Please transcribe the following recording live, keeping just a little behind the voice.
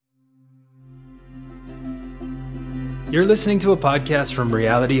You're listening to a podcast from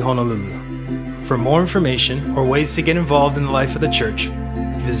Reality Honolulu. For more information or ways to get involved in the life of the church,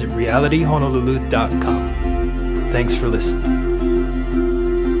 visit realityhonolulu.com. Thanks for listening.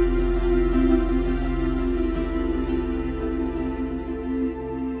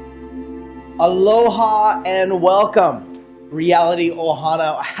 Aloha and welcome, Reality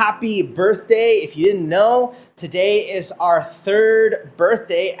Ohana. Happy birthday. If you didn't know, today is our third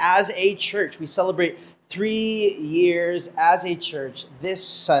birthday as a church. We celebrate 3 years as a church this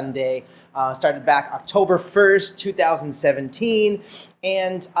Sunday. Started back October 1st, 2017.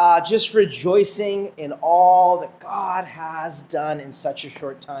 And just rejoicing in all that God has done in such a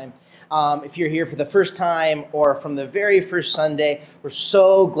short time. If you're here for the first time or from the very first Sunday, we're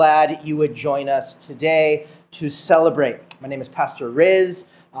so glad you would join us today to celebrate. My name is Pastor Riz,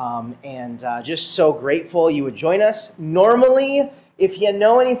 and just so grateful you would join us. Normally, if you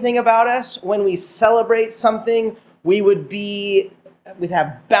know anything about us, when we celebrate something, we'd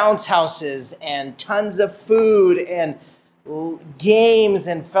have bounce houses and tons of food and games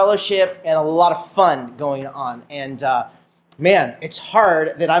and fellowship and a lot of fun going on. And man, it's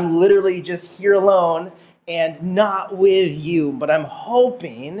hard that I'm literally just here alone and not with you. But I'm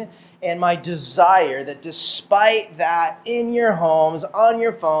hoping and my desire that despite that, in your homes, on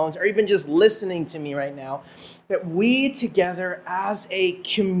your phones, or even just listening to me right now, that we together as a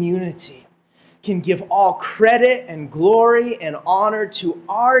community can give all credit and glory and honor to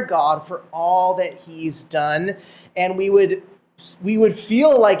our God for all that He's done. And we would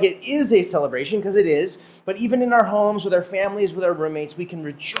feel like it is a celebration, because it is, but even in our homes, with our families, with our roommates, we can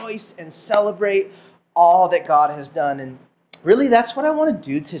rejoice and celebrate all that God has done. And really, that's what I want to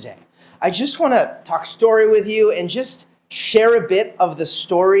do today. I just want to talk story with you and just share a bit of the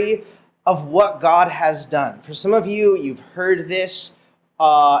story of what God has done. For some of you, you've heard this,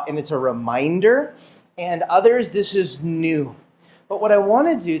 and it's a reminder, and others, this is new. But what I want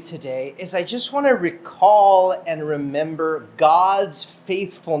to do today is I just want to recall and remember God's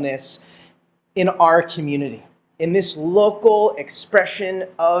faithfulness in our community, in this local expression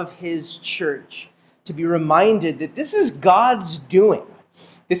of His church, to be reminded that this is God's doing.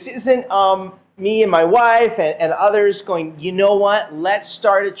 This isn't me and my wife and others going, you know what, let's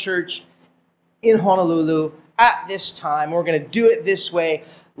start a church in Honolulu at this time. We're going to do it this way.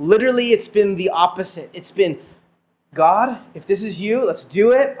 Literally, it's been the opposite. It's been, God, if this is you, let's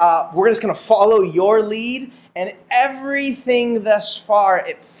do it. We're just going to follow your lead. And everything thus far,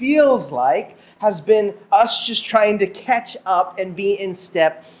 it feels like, has been us just trying to catch up and be in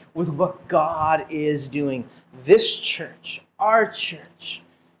step with what God is doing. This church, our church,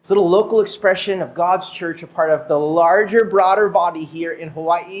 this little local expression of God's church, a part of the larger, broader body here in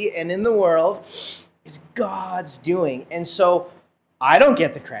Hawaii and in the world, is God's doing. And so I don't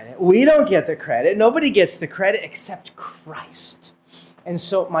get the credit. We don't get the credit. Nobody gets the credit except Christ. And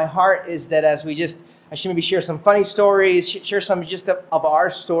so my heart is that as I should maybe share some funny stories, share some just of our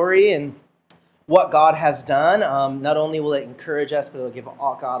story and what God has done. Not only will it encourage us, but it'll give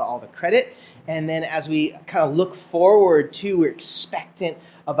God all the credit. And then as we kind of look forward to, we're expectant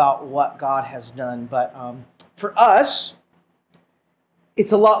about what God has done. But for us,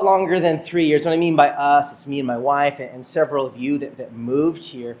 it's a lot longer than 3 years. What I mean by us, it's me and my wife and several of you that moved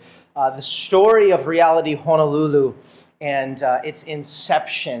here. The story of Reality Honolulu and its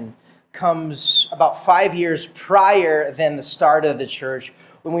inception comes about 5 years prior than the start of the church,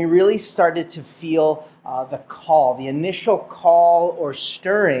 when we really started to feel the initial call or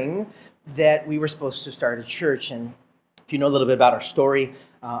stirring that we were supposed to start a church. And if you know a little bit about our story,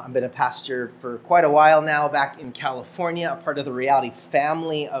 I've been a pastor for quite a while now back in California, a part of the Reality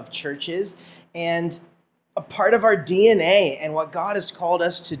family of churches, and a part of our DNA and what God has called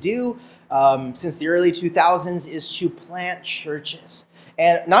us to do since the early 2000s is to plant churches.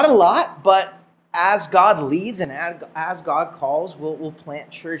 And not a lot, but as God leads and as God calls, we'll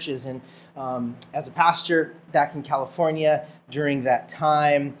plant churches. And as a pastor back in California during that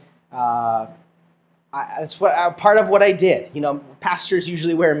time, that's part of what I did. You know, pastors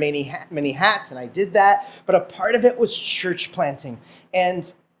usually wear many hats, and I did that. But a part of it was church planting.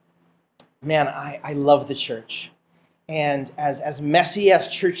 And man, I love the church. And as messy as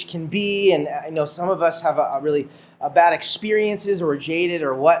church can be, and I know some of us have really bad experiences or jaded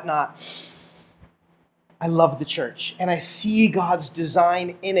or whatnot, I love the church, and I see God's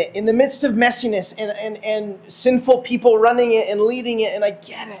design in it, in the midst of messiness and sinful people running it and leading it, and I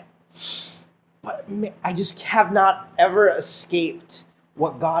get it. But I just have not ever escaped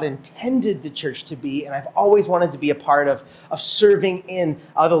what God intended the church to be, and I've always wanted to be a part of serving in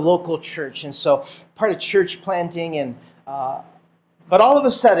the local church, and so part of church planting, and but all of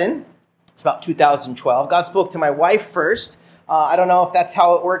a sudden, It's about 2012. God spoke to my wife first. I don't know if that's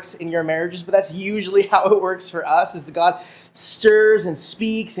how it works in your marriages, but that's usually how it works for us, is that God stirs and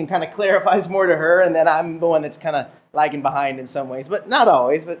speaks and kind of clarifies more to her, and then I'm the one that's kind of lagging behind in some ways, but not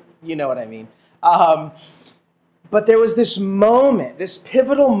always, but you know what I mean. But there was this moment, this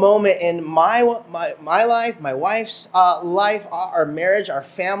pivotal moment in my life, my wife's life, our marriage, our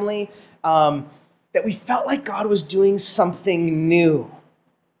family, that we felt like God was doing something new.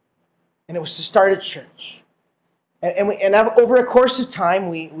 And it was to start a church. And over a course of time,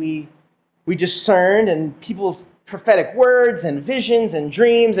 we discerned, and people's prophetic words and visions and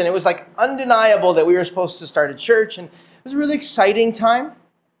dreams, and it was like undeniable that we were supposed to start a church. And it was a really exciting time.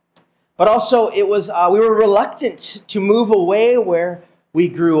 But also, it was we were reluctant to move away where we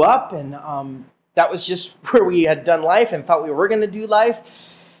grew up, and that was just where we had done life and thought we were going to do life.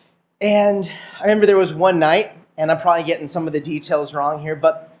 And I remember there was one night, and I'm probably getting some of the details wrong here,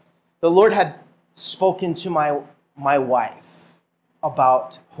 but the Lord had spoken to my wife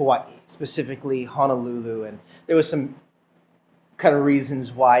about Hawaii, specifically Honolulu, and there was some kind of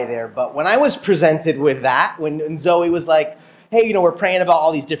reasons why there. But when I was presented with that, when Zoe was like, hey, we're praying about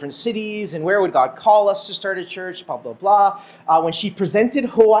all these different cities and where would God call us to start a church, blah, blah, blah. When she presented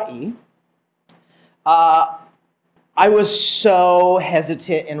Hawaii, I was so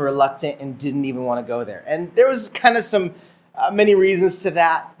hesitant and reluctant and didn't even want to go there. And there was kind of some many reasons to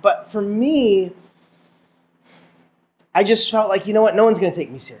that. But for me, I just felt like, you know what? No one's going to take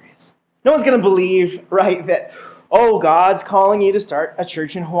me serious. No one's going to believe, right, that, oh, God's calling you to start a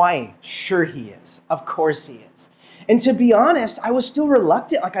church in Hawaii. Sure he is. Of course he is. And to be honest, I was still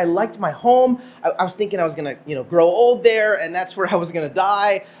reluctant. Like, I liked my home. I was thinking I was going to, grow old there, and that's where I was going to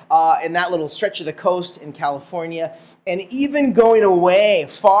die, in that little stretch of the coast in California. And even going away,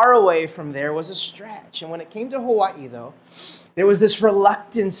 far away from there, was a stretch. And when it came to Hawaii, though, there was this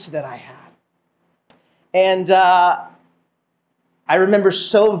reluctance that I had. And I remember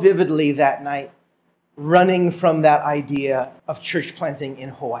so vividly that night running from that idea of church planting in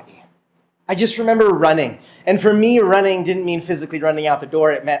Hawaii. I just remember running. And for me, running didn't mean physically running out the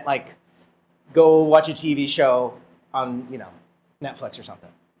door. It meant like, go watch a TV show on, Netflix or something.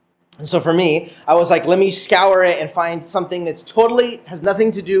 And so for me, I was like, let me scour it and find something that's totally has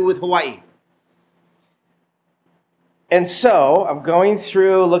nothing to do with Hawaii. And so I'm going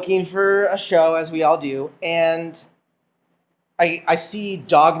through looking for a show, as we all do, and I see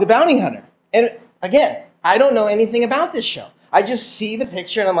Dog the Bounty Hunter. And again, I don't know anything about this show. I just see the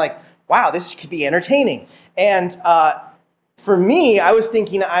picture and I'm like, wow, this could be entertaining. And for me, I was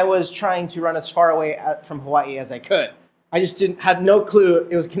thinking I was trying to run as far away from Hawaii as I could. I just had no clue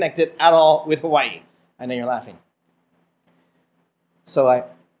it was connected at all with Hawaii. I know you're laughing. So I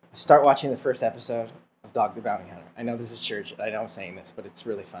start watching the first episode of Dog the Bounty Hunter. I know this is church. I know I'm saying this, but it's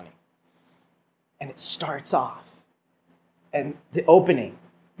really funny. And it starts off. And the opening,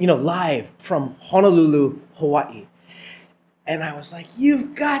 live from Honolulu, Hawaii. And I was like,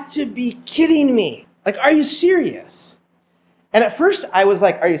 you've got to be kidding me. Like, are you serious? And at first I was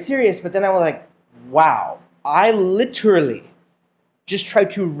like, are you serious? But then I was like, wow, I literally just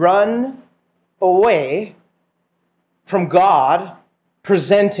tried to run away from God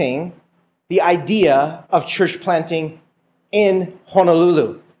presenting the idea of church planting in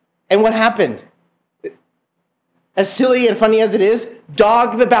Honolulu. And what happened? As silly and funny as it is,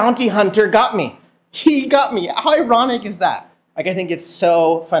 Dog the Bounty Hunter got me. He got me. How ironic is that? Like, I think it's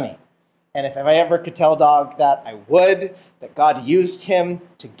so funny. And if I ever could tell Dog that, I would, that God used him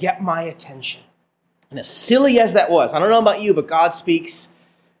to get my attention. And as silly as that was, I don't know about you, but God speaks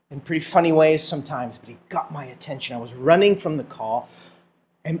in pretty funny ways sometimes, but he got my attention. I was running from the call,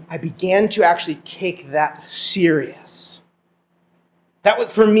 and I began to actually take that serious. That was,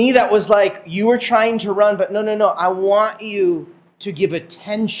 for me, that was like, you were trying to run, but no, I want you to give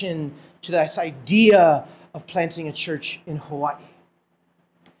attention to this idea of planting a church in Hawaii.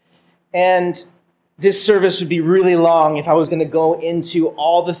 And this service would be really long if I was going to go into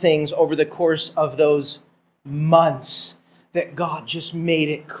all the things over the course of those months that God just made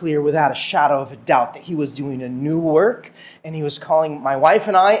it clear without a shadow of a doubt that he was doing a new work, and he was calling my wife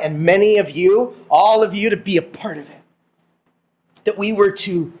and I and many of you, all of you, to be a part of it. That we were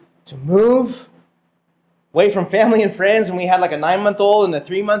to move away from family and friends, and we had like a 9-month-old and a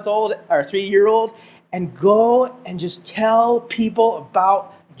 3-month-old or 3-year-old, and go and just tell people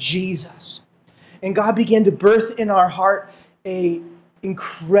about Jesus. And God began to birth in our heart a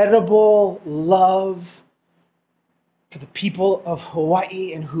incredible love for the people of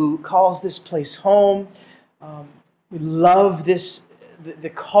Hawaii and who calls this place home. We love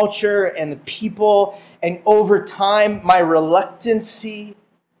the culture and the people, and over time, my reluctancy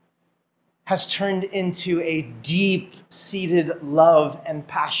has turned into a deep-seated love and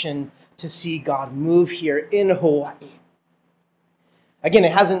passion to see God move here in Hawaii. Again,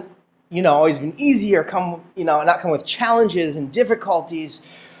 it hasn't, always been easy or not come with challenges and difficulties,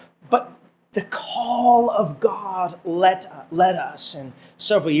 but the call of God led us. And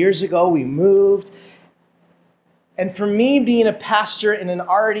several years ago, we moved. And for me, being a pastor in an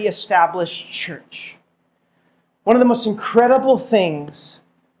already established church, one of the most incredible things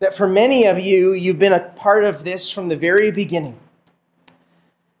that for many of you, you've been a part of this from the very beginning.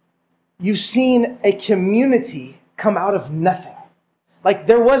 You've seen a community come out of nothing. Like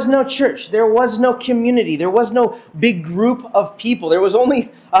there was no church, there was no community, there was no big group of people. There was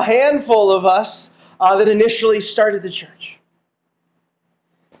only a handful of us that initially started the church.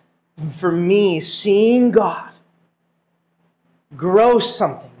 For me, seeing God grow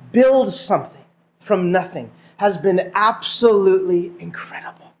something, build something from nothing has been absolutely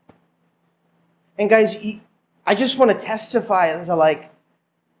incredible. And guys, I just want to testify to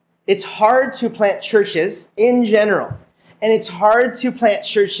it's hard to plant churches in general. And it's hard to plant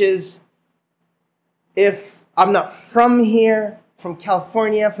churches if I'm not from here, from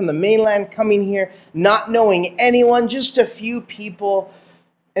California, from the mainland, coming here, not knowing anyone, just a few people.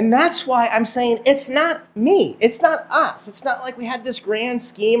 And that's why I'm saying it's not me. It's not us. It's not like we had this grand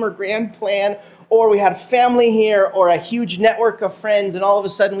scheme or grand plan, or we had family here, or a huge network of friends, and all of a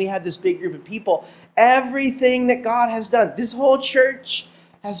sudden we had this big group of people. Everything that God has done, this whole church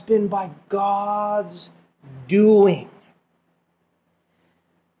has been by God's doing.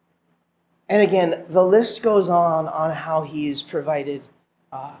 And again, the list goes on how he's provided,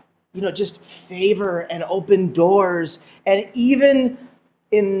 just favor and open doors. And even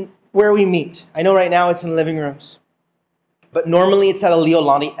in where we meet. I know right now it's in living rooms. But normally it's at a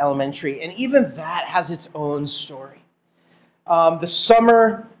Leolani Elementary. And even that has its own story. The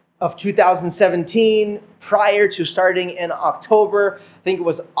summer of 2017, prior to starting in October, I think it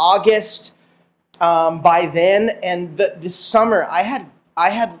was August by then. And this summer, I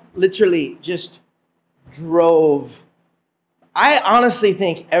had literally just drove, I honestly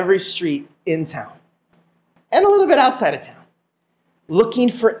think, every street in town and a little bit outside of town, looking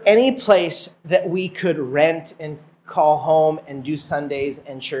for any place that we could rent and call home and do Sundays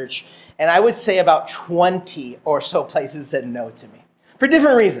and church. And I would say about 20 or so places said no to me for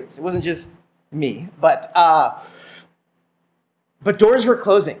different reasons. It wasn't just me, but doors were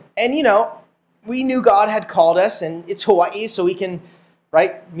closing. And, we knew God had called us, and it's Hawaii, so we can,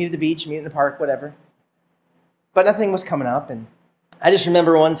 meet at the beach, meet in the park, whatever. But nothing was coming up. And I just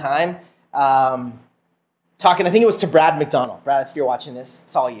remember one time talking, I think it was to Brad McDonald. Brad, if you're watching this,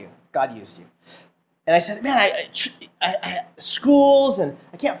 it's all you. God used you. And I said, man, I schools, and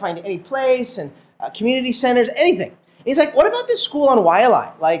I can't find any place, and community centers, anything. And he's like, what about this school on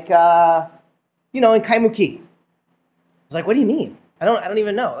Waialae? In Kaimuki. I was like, what do you mean? I don't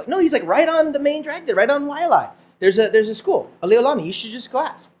even know. No, he's like right on the main drag there, right on Waialae. There's a school, a Leolani. You should just go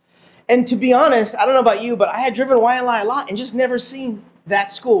ask. And to be honest, I don't know about you, but I had driven Waialae a lot and just never seen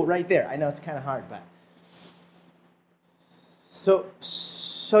that school right there. I know it's kind of hard, but so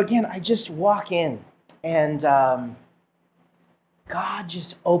again, I just walk in, and God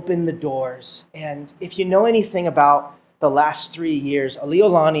just opened the doors. And if you know anything about the last 3 years, a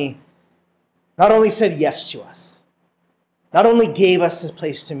Leolani not only said yes to us, not only gave us a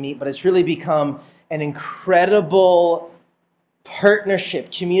place to meet, but it's really become an incredible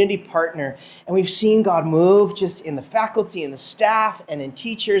partnership, community partner. And we've seen God move just in the faculty and the staff and in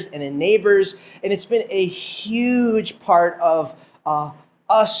teachers and in neighbors. And it's been a huge part of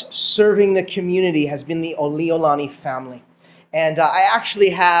us serving the community has been the Oleolani family. And I actually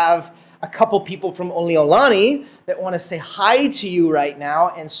have a couple people from Oleolani that want to say hi to you right now.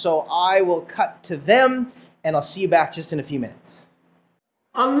 And so I will cut to them, and I'll see you back just in a few minutes.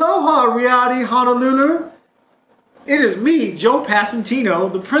 Aloha, Reality Honolulu. It is me, Joe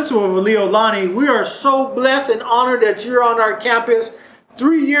Passantino, the principal of Leolani. We are so blessed and honored that you're on our campus.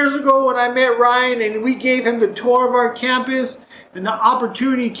 3 years ago when I met Ryan and we gave him the tour of our campus, and the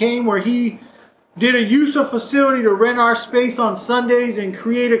opportunity came where he did a use of facility to rent our space on Sundays and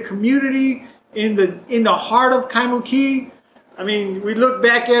create a community in the heart of Kaimuki. I mean, we look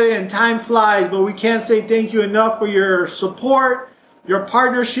back at it and time flies, but we can't say thank you enough for your support, your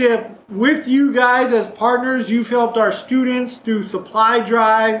partnership. With you guys as partners, you've helped our students through supply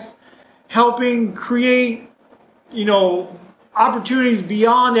drives, helping create, opportunities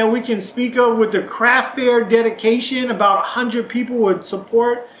beyond that we can speak of with the craft fair dedication. About 100 people would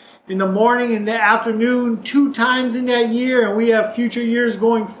support in the morning and the afternoon 2 times in that year, and we have future years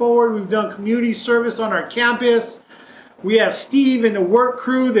going forward. We've done community service on our campus. We have Steve and the work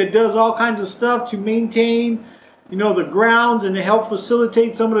crew that does all kinds of stuff to maintain, the grounds and to help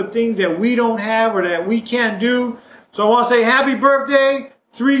facilitate some of the things that we don't have or that we can't do. So I want to say happy birthday.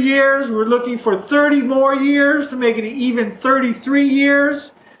 3 years. We're looking for 30 more years to make it even 33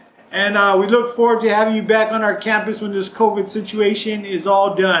 years. And we look forward to having you back on our campus when this COVID situation is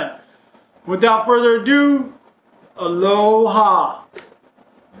all done. Without further ado, aloha.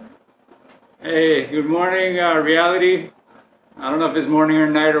 Hey, good morning, Reality. I don't know if it's morning or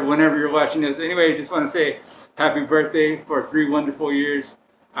night or whenever you're watching this. Anyway, I just want to say happy birthday for 3 wonderful years.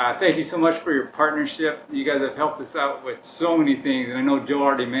 Thank you so much for your partnership. You guys have helped us out with so many things, and I know Joe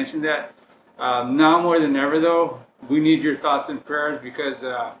already mentioned that. Now more than ever, though, we need your thoughts and prayers because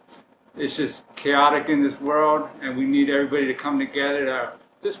it's just chaotic in this world, and we need everybody to come together to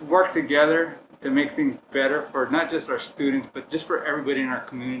just work together to make things better for not just our students, but just for everybody in our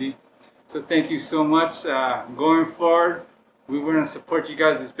community. So thank you so much. Going forward, we want to support you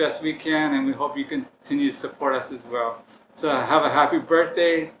guys as best we can, and we hope you continue to support us as well. So have a happy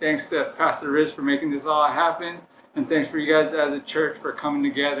birthday. Thanks to Pastor Riz for making this all happen. And thanks for you guys as a church for coming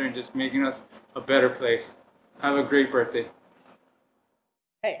together and just making us a better place. Have a great birthday.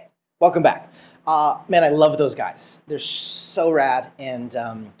 Hey, welcome back. Man, I love those guys. They're so rad, and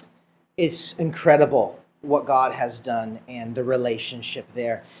it's incredible what God has done and the relationship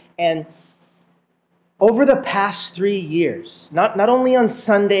there. And over the past 3 years, not only on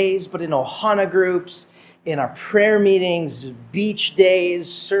Sundays, but in Ohana groups, in our prayer meetings, beach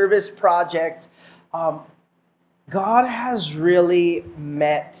days, service project, God has really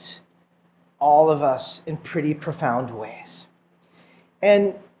met all of us in pretty profound ways.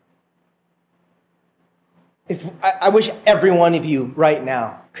 And I wish every one of you right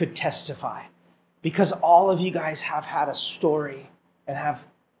now could testify, because all of you guys have had a story and have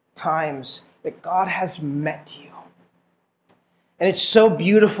times that God has met you. And it's so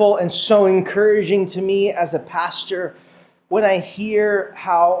beautiful and so encouraging to me as a pastor when I hear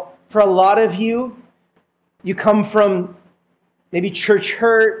how, for a lot of you, you come from maybe church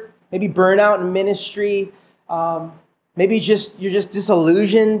hurt, maybe burnout in ministry, maybe you're just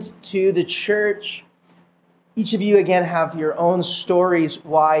disillusioned to the church. Each of you, again, have your own stories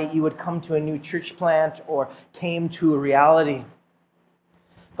why you would come to a new church plant or came to a Reality.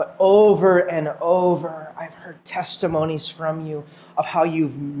 But over and over, I've heard testimonies from you of how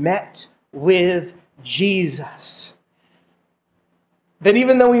you've met with Jesus. That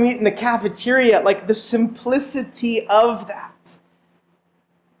even though we meet in the cafeteria, like the simplicity of that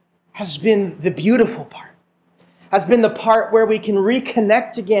has been the beautiful part, has been the part where we can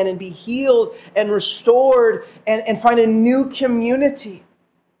reconnect again and be healed and restored and find a new community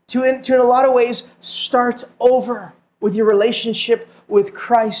to in a lot of ways, start over with your relationship with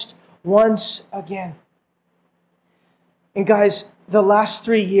Christ once again. And guys, the last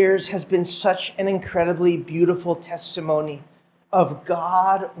 3 years has been such an incredibly beautiful testimony of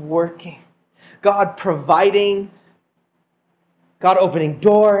God working, God providing, God opening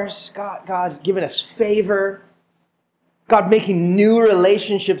doors, God giving us favor, God making new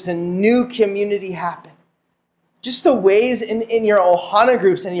relationships and new community happen. Just the ways in your Ohana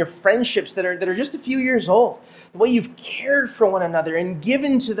groups and your friendships that are just a few years old, the way you've cared for one another and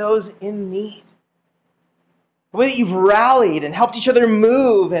given to those in need. The way that you've rallied and helped each other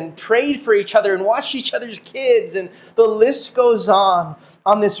move and prayed for each other and watched each other's kids. And the list goes on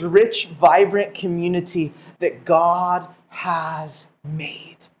this rich, vibrant community that God has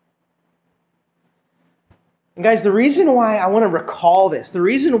made. And guys, the reason why I want to recall this, the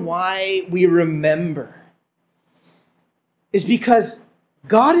reason why we remember, is because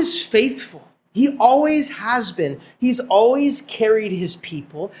God is faithful. He always has been. He's always carried his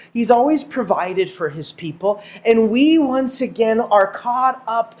people. He's always provided for his people. And we once again are caught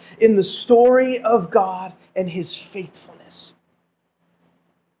up in the story of God and his faithfulness.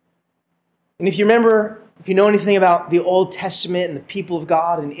 And if you remember, if you know anything about the Old Testament and the people of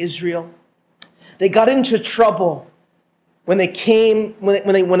God in Israel, they got into trouble when they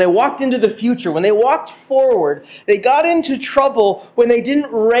walked into the future, when they walked forward. They got into trouble when they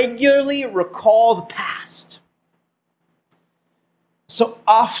didn't regularly recall the past. So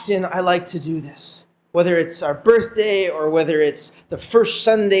often I like to do this, whether it's our birthday or whether it's the first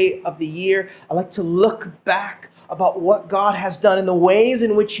Sunday of the year. I like to look back about what God has done and the ways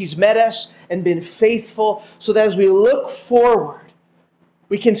in which he's met us and been faithful, so that as we look forward,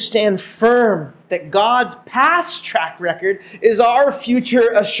 we can stand firm that God's past track record is our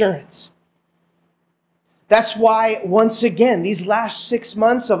future assurance. That's why, once again, these last 6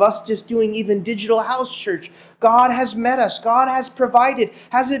 months of us just doing even digital house church, God has met us. God has provided.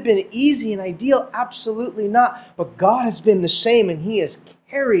 Has it been easy and ideal? Absolutely not. But God has been the same, and He has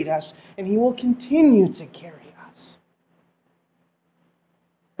carried us, and He will continue to carry us.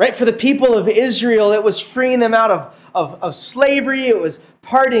 Right? For the people of Israel, it was freeing them out of slavery. It was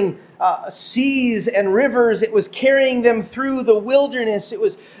parting seas and rivers. It was carrying them through the wilderness. It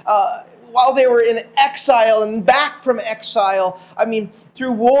was while they were in exile and back from exile. I mean,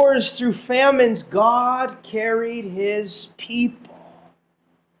 through wars, through famines, God carried His people.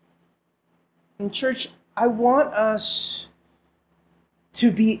 And church, I want us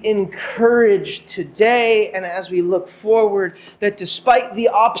to be encouraged today and as we look forward that despite the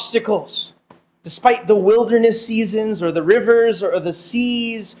obstacles, despite the wilderness seasons or the rivers or the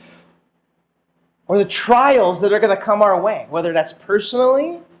seas or the trials that are going to come our way, whether that's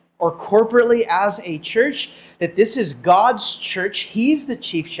personally or corporately as a church, that this is God's church. He's the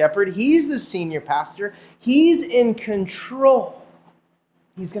chief shepherd. He's the senior pastor. He's in control.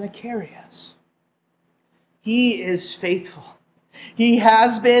 He's going to carry us. He is faithful. He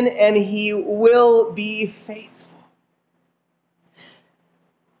has been and He will be faithful.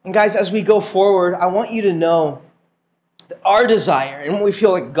 And guys, as we go forward, I want you to know that our desire, and what we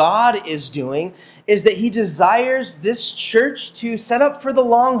feel like God is doing, is that He desires this church to set up for the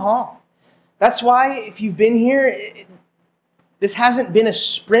long haul. That's why, if you've been here, this hasn't been a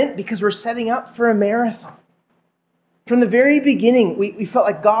sprint, because we're setting up for a marathon. From the very beginning, we felt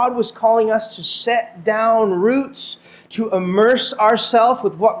like God was calling us to set down roots, to immerse ourselves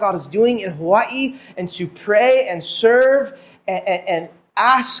with what God is doing in Hawaii, and to pray and serve and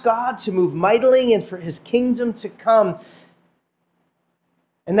ask God to move mightily and for His kingdom to come.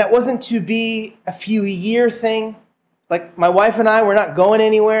 And that wasn't to be a few year thing. Like my wife and I, we're not going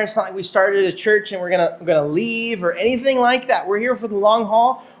anywhere. It's not like we started a church and we're gonna leave or anything like that. We're here for the long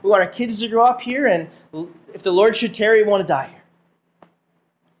haul. We want our kids to grow up here, and if the Lord should tarry, we want to die here.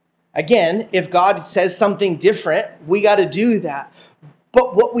 Again, if God says something different, we got to do that.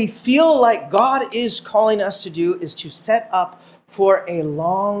 But what we feel like God is calling us to do is to set up for a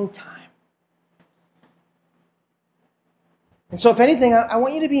long time. And so if anything, I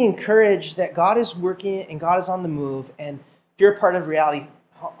want you to be encouraged that God is working and God is on the move. And if you're a part of Reality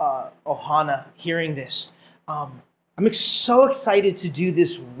Ohana hearing this, I'm so excited to do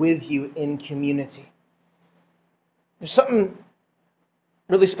this with you in community. There's something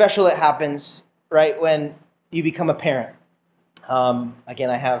really special that happens, right, when you become a parent. Again,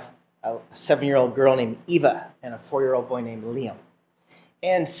 I have a 7-year-old girl named Eva and a 4-year-old boy named Liam.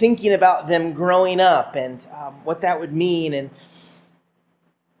 And thinking about them growing up and what that would mean. And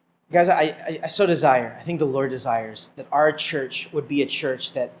guys, I so desire, I think the Lord desires that our church would be a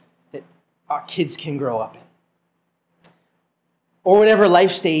church that our kids can grow up in. Or whatever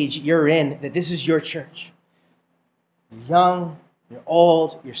life stage you're in, that this is your church. You're young, you're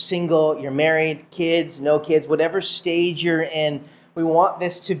old, you're single, you're married, kids, no kids, whatever stage you're in, we want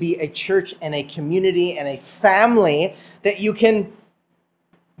this to be a church and a community and a family that you can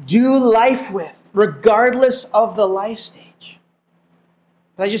do life with, regardless of the life stage.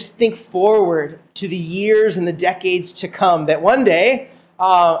 But I just think forward to the years and the decades to come, that one day,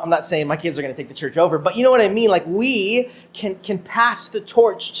 I'm not saying my kids are going to take the church over, but you know what I mean? Like, we can pass the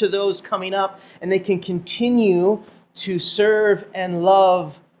torch to those coming up, and they can continue to serve and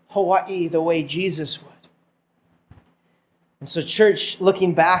love Hawaii the way Jesus would. And so, church,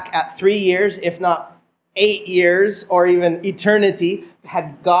 looking back at 3 years, if not 8 years, or even eternity,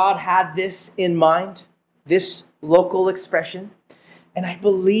 had God had this in mind, this local expression? And I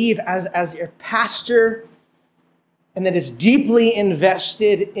believe as your pastor, and that is deeply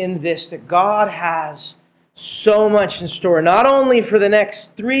invested in this, that God has so much in store, not only for the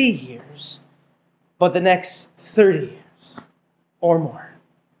next 3 years, but the next 30 years or more.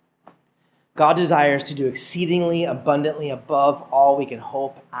 God desires to do exceedingly abundantly above all we can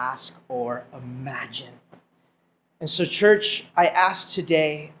hope, ask, or imagine. And so, church, I ask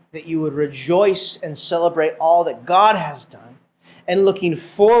today that you would rejoice and celebrate all that God has done, and looking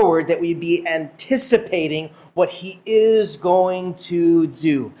forward that we be anticipating what He is going to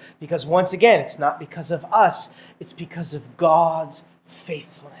do. Because once again, it's not because of us, it's because of God's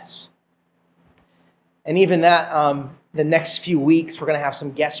faithfulness. And even that, the next few weeks, we're going to have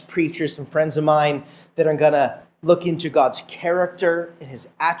some guest preachers, some friends of mine that are going to look into God's character and His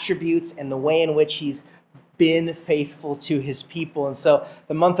attributes and the way in which He's been faithful to His people. And so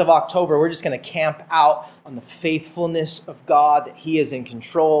the month of October, we're just going to camp out on the faithfulness of God, that He is in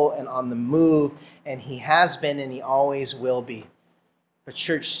control and on the move, and He has been and He always will be. But But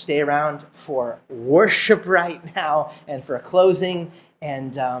church, stay around for worship right now and for a closing.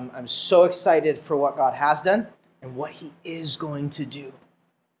 And I'm so excited for what God has done and what he is going to do.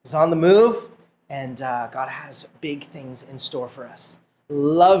 He's on the move, and God has big things in store for us.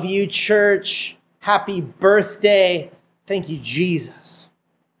 Love you, church. Happy birthday. Thank you, Jesus.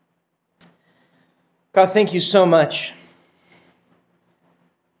 God, thank you so much.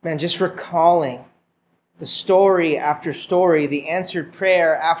 Man, just recalling the story after story, the answered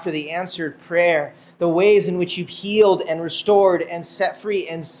prayer after the answered prayer, the ways in which you've healed and restored and set free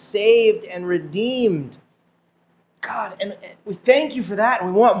and saved and redeemed. God, and we thank you for that,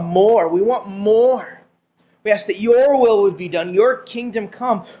 and we want more. We want more. We ask that your will would be done, your kingdom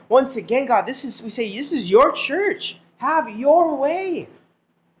come. Once again, God, we say this is your church. Have your way.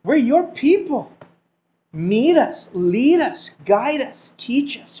 We're your people. Meet us, lead us, guide us,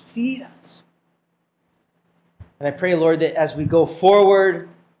 teach us, feed us. And I pray, Lord, that as we go forward,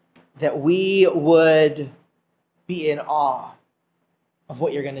 that we would be in awe of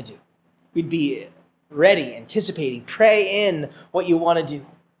what you're going to do. We'd be ready, anticipating, pray in what you want to do.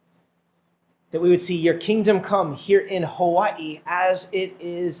 That we would see your kingdom come here in Hawaii as it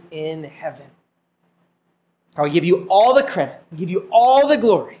is in heaven. I will give you all the credit, give you all the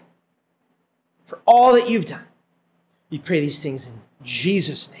glory for all that you've done. We pray these things in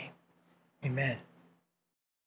Jesus' name. Amen.